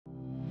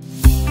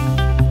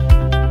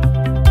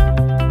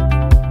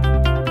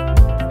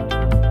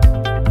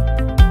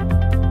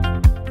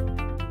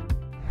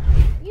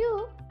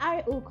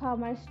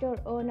WooCommerce store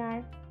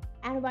owner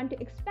and want to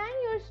expand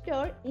your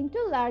store into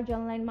large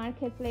online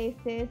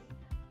marketplaces.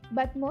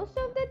 But most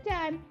of the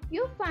time,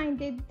 you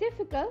find it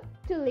difficult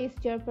to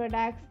list your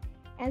products,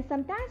 and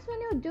sometimes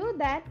when you do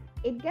that,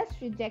 it gets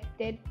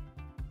rejected.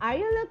 Are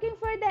you looking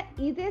for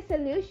the easiest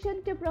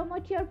solution to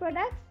promote your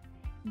products?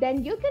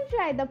 Then you can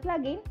try the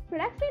plugin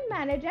Product Feed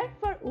Manager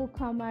for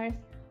WooCommerce.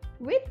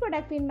 With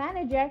Product Feed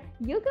Manager,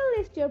 you can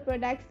list your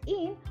products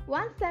in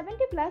 170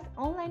 plus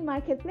online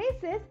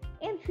marketplaces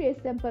in 3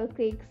 simple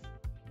clicks.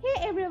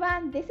 Hey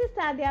everyone, this is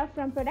Sadia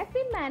from Product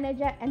Feed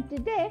Manager, and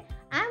today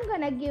I'm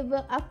gonna give you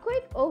a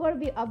quick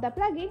overview of the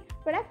plugin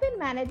Product Feed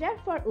Manager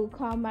for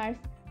WooCommerce.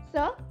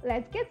 So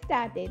let's get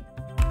started.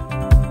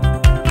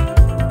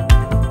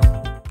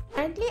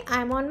 Currently,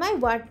 I'm on my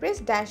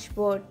WordPress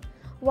dashboard.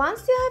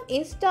 Once you have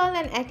installed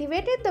and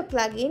activated the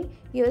plugin,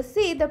 you'll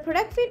see the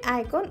product feed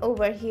icon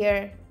over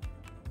here.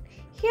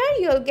 Here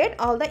you'll get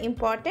all the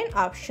important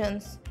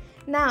options.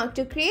 Now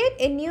to create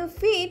a new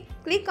feed,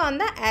 click on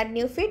the Add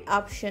New Feed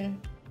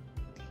option.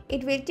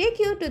 It will take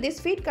you to this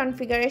feed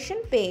configuration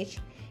page.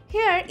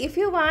 Here, if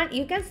you want,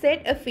 you can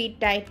set a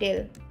feed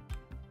title.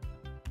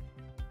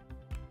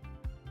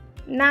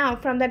 Now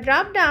from the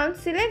drop down,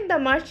 select the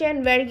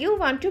merchant where you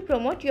want to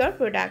promote your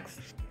products.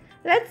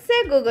 Let's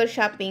say Google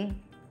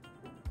Shopping.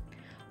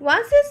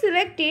 Once you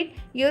select it,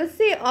 you'll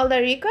see all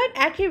the required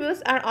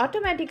attributes are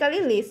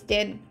automatically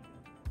listed.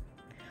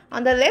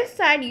 On the left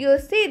side, you'll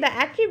see the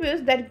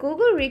attributes that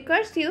Google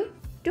requires you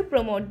to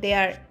promote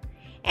there.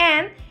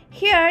 And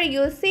here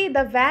you'll see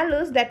the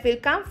values that will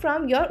come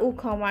from your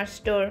WooCommerce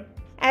store.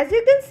 As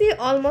you can see,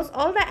 almost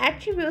all the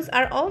attributes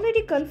are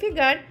already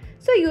configured,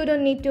 so you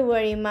don't need to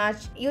worry much.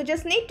 You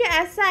just need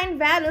to assign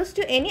values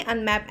to any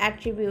unmapped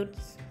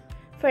attributes.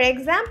 For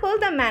example,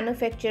 the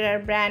manufacturer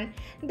brand.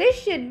 This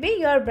should be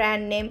your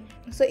brand name.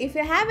 So if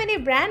you have any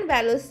brand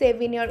values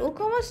saved in your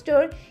WooCommerce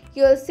store,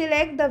 you'll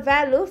select the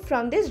value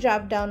from this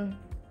drop down.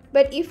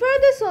 But if you're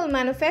the sole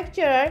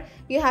manufacturer,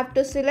 you have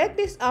to select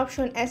this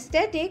option as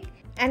static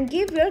and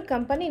give your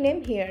company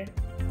name here.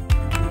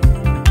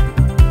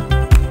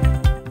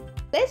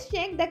 Let's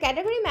check the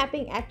category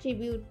mapping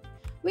attribute.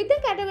 With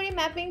the category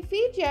mapping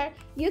feature,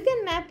 you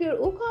can map your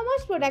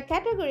WooCommerce product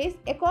categories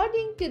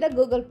according to the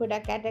Google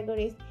product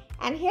categories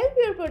and help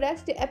your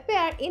products to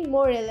appear in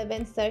more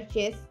relevant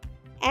searches.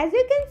 As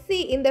you can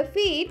see in the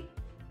feed,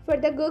 for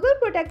the Google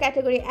product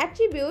category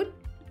attribute,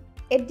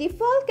 a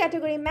default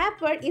category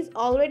mapper is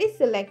already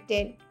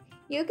selected.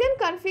 You can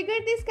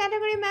configure this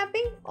category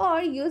mapping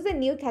or use a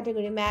new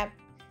category map.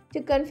 To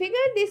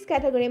configure this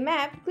category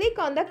map, click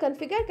on the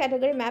Configure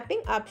Category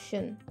Mapping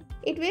option.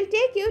 It will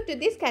take you to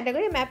this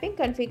category mapping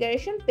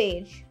configuration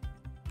page.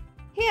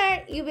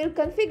 Here, you will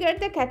configure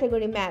the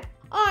category map.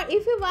 Or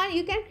if you want,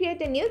 you can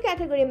create a new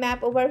category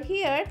map over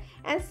here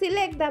and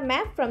select the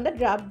map from the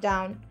drop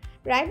down.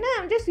 Right now,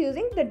 I'm just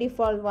using the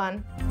default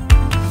one.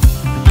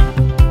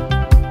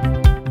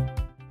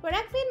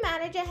 Product Feed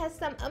Manager has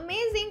some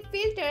amazing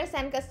filters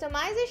and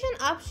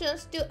customization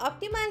options to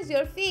optimize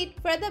your feed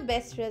for the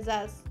best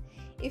results.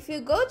 If you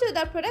go to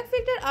the product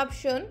filter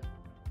option,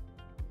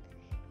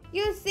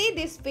 you'll see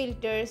these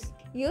filters.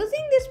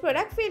 Using these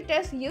product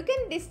filters, you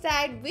can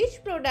decide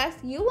which products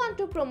you want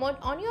to promote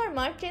on your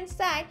merchant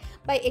site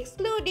by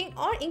excluding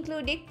or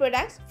including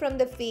products from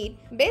the feed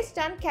based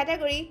on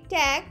category,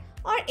 tag,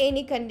 or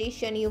any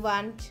condition you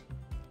want.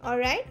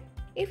 Alright?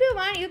 If you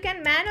want, you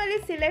can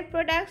manually select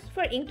products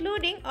for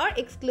including or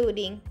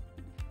excluding.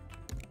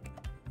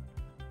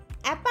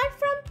 Apart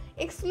from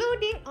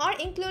excluding or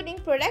including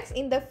products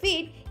in the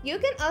feed, you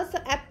can also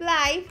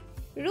apply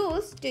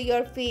rules to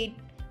your feed.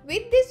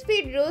 With these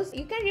feed rules,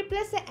 you can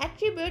replace an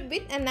attribute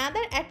with another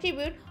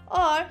attribute,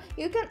 or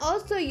you can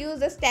also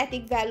use a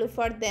static value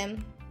for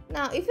them.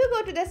 Now, if you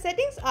go to the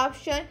settings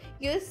option,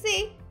 you'll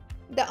see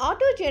the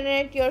auto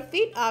generate your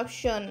feed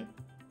option.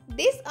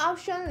 This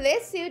option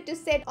lets you to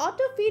set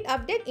auto feed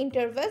update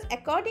intervals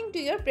according to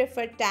your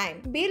preferred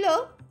time.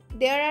 Below,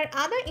 there are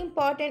other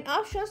important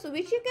options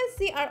which you can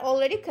see are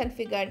already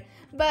configured,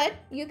 but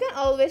you can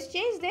always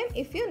change them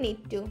if you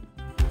need to.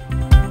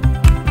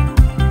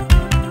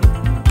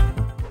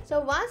 So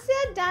once you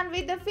are done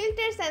with the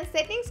filters and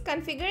settings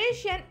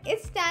configuration,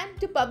 it's time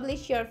to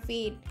publish your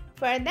feed.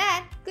 For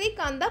that, click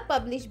on the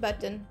Publish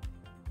button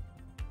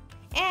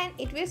and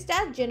it will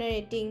start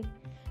generating.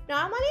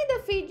 Normally,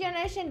 the feed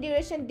generation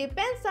duration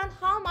depends on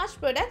how much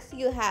products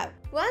you have.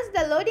 Once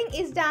the loading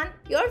is done,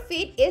 your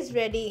feed is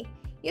ready.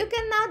 You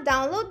can now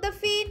download the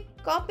feed,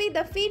 copy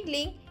the feed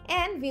link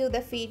and view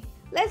the feed.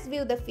 Let's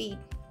view the feed.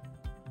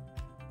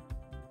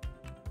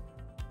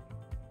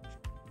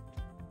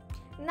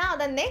 Now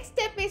the next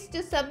step is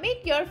to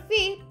submit your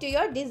feed to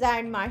your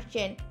desired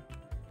merchant.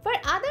 For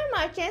other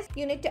merchants,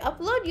 you need to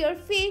upload your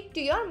feed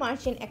to your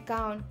merchant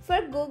account.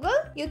 For Google,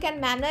 you can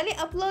manually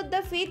upload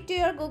the feed to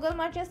your Google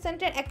Merchant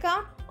Center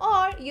account,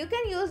 or you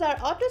can use our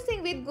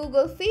AutoSync with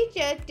Google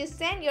feature to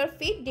send your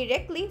feed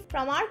directly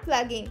from our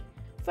plugin.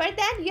 For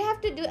that, you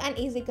have to do an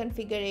easy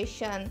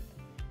configuration.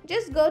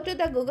 Just go to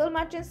the Google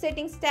Merchant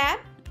Settings tab.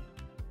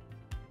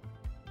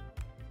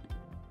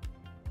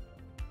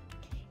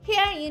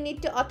 Here you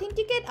need to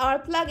authenticate our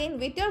plugin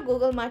with your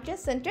Google Merchant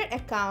Center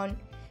account.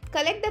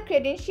 Collect the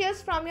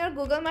credentials from your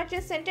Google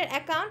Merchant Center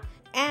account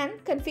and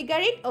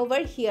configure it over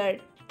here.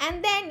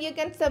 And then you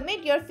can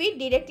submit your feed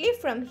directly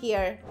from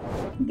here.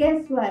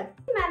 Guess what?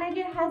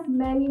 Manager has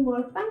many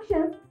more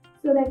functions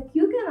so that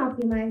you can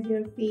optimize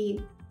your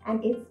feed.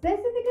 And it's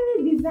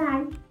specifically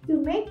designed to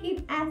make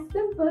it as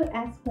simple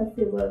as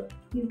possible.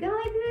 You can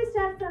literally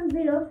start from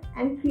zero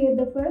and create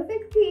the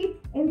perfect feed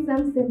in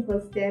some simple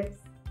steps.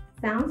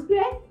 Sounds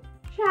great?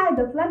 Try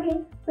the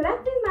plugin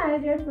Product Feed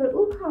Manager for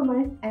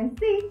WooCommerce and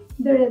see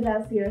the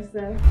results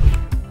yourself.